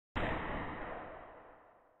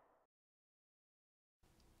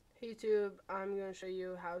Hey YouTube, I'm going to show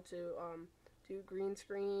you how to do green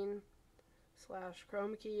screen /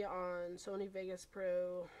 chroma key on Sony Vegas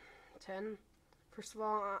Pro 10. First of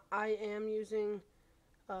all, I am using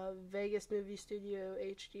Vegas Movie Studio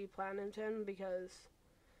HD Platinum 10 because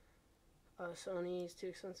Sony is too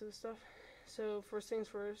expensive stuff. So first things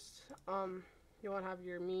first, you want to have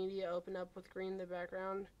your media open up with green in the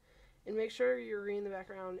background. And make sure your green in the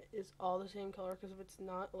background is all the same color, because if it's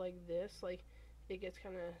not like this, like it gets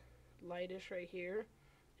kind of lightish right here,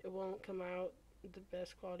 it won't come out the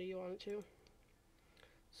best quality you want it to.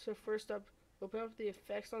 So first up, open up the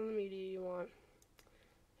effects on the media you want,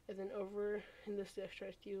 and then over in this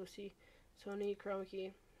extract you will see Sony chroma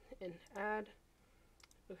key and add.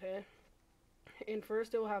 Okay, and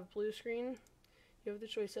first it will have blue screen. You have the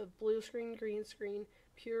choice of blue screen, green screen,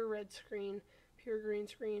 pure red screen, pure green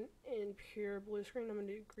screen, and pure blue screen. I'm going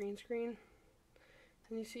to do green screen.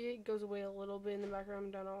 And you see it goes away a little bit in the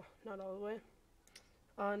background, not all the way.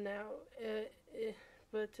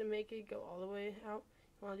 But to make it go all the way out,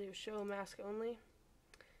 you want to do show mask only.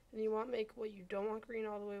 And you want to make what you don't want green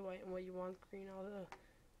all the way white and what you want green all the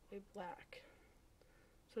way black.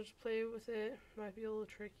 So just play with it. Might be a little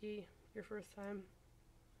tricky your first time.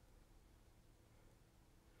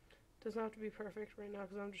 Doesn't have to be perfect right now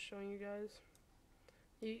because I'm just showing you guys.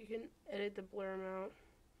 You can edit the blur amount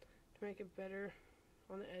to make it better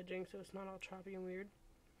on the edging so it's not all choppy and weird.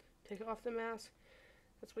 Take off the mask.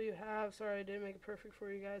 That's what you have. Sorry I didn't make it perfect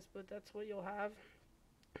for you guys, but that's what you'll have.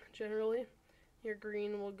 Generally, your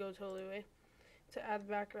green will go totally away. To add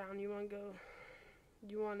the background, you want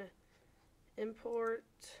to import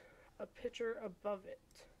a picture above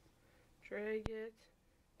it. Drag it,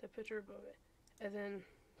 the picture above it, and then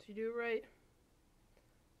if you do it right,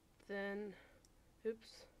 then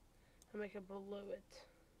oops, I'll make it below it.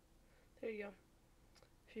 There you go.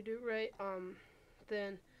 If you do it right,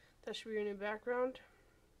 then that should be your new background.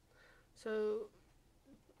 So,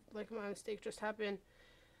 like my mistake just happened,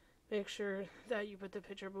 make sure that you put the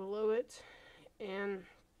picture below it, and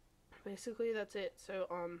basically that's it. So,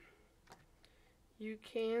 you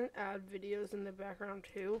can add videos in the background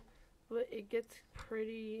too, but it gets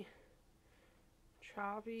pretty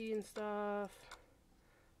choppy and stuff.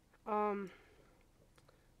 I'll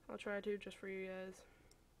try to just for you guys.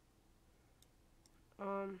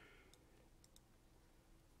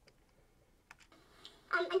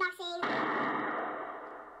 Unboxing.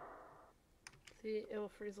 See, it will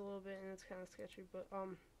freeze a little bit and it's kind of sketchy, but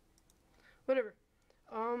whatever.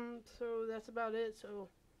 So that's about it. So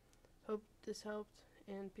hope this helped,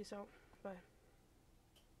 and peace out. Bye.